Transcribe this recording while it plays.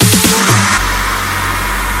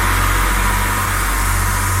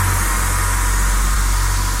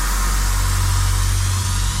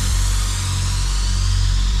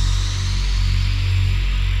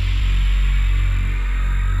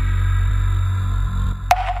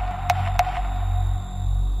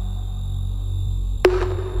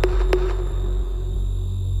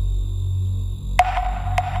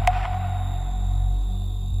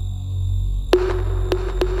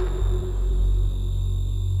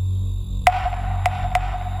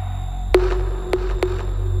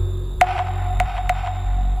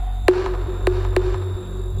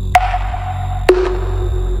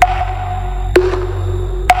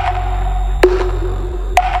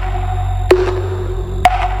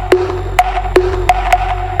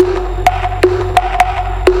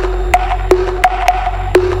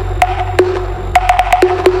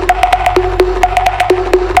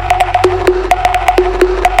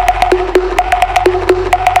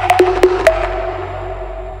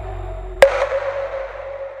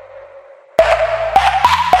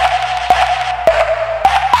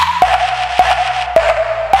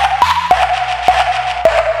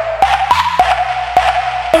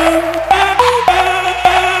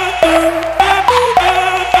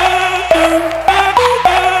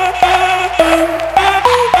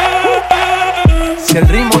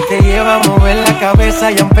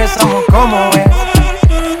cabeza, ya empezamos como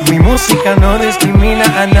es. Mi música no discrimina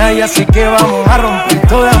a nadie, así que vamos a romper.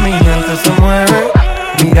 Toda mi gente se mueve,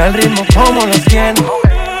 mira el ritmo como los tiene.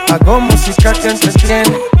 Hago música que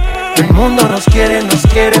entretiene. El mundo nos quiere,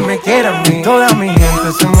 me quiere a mí. Toda mi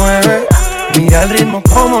gente se mueve, mira el ritmo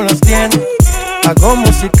como los tiene. Hago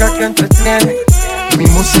música que entretiene. Mi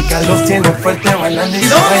música los tiene fuerte bailando y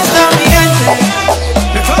 ¿dónde está mi gente?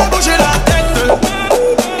 Me fue a bouger la tête.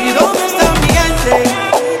 ¿Y dónde está mi gente?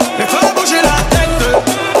 Me fue a bouger la tête.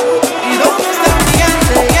 ¿Y dónde está mi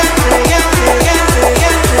gente?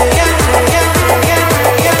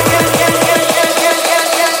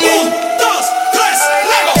 Un, dos, tres,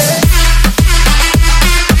 luego.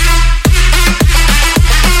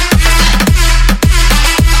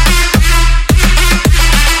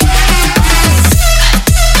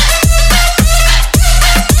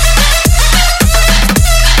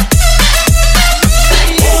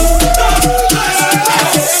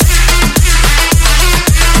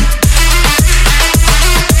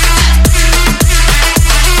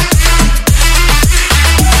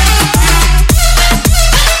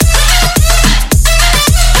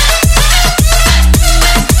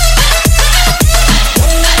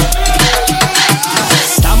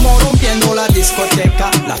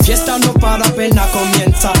 La fiesta no para, apenas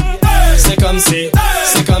comienza. C'est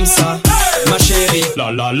comme ça, ma chérie.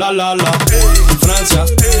 La la la la la. Francia,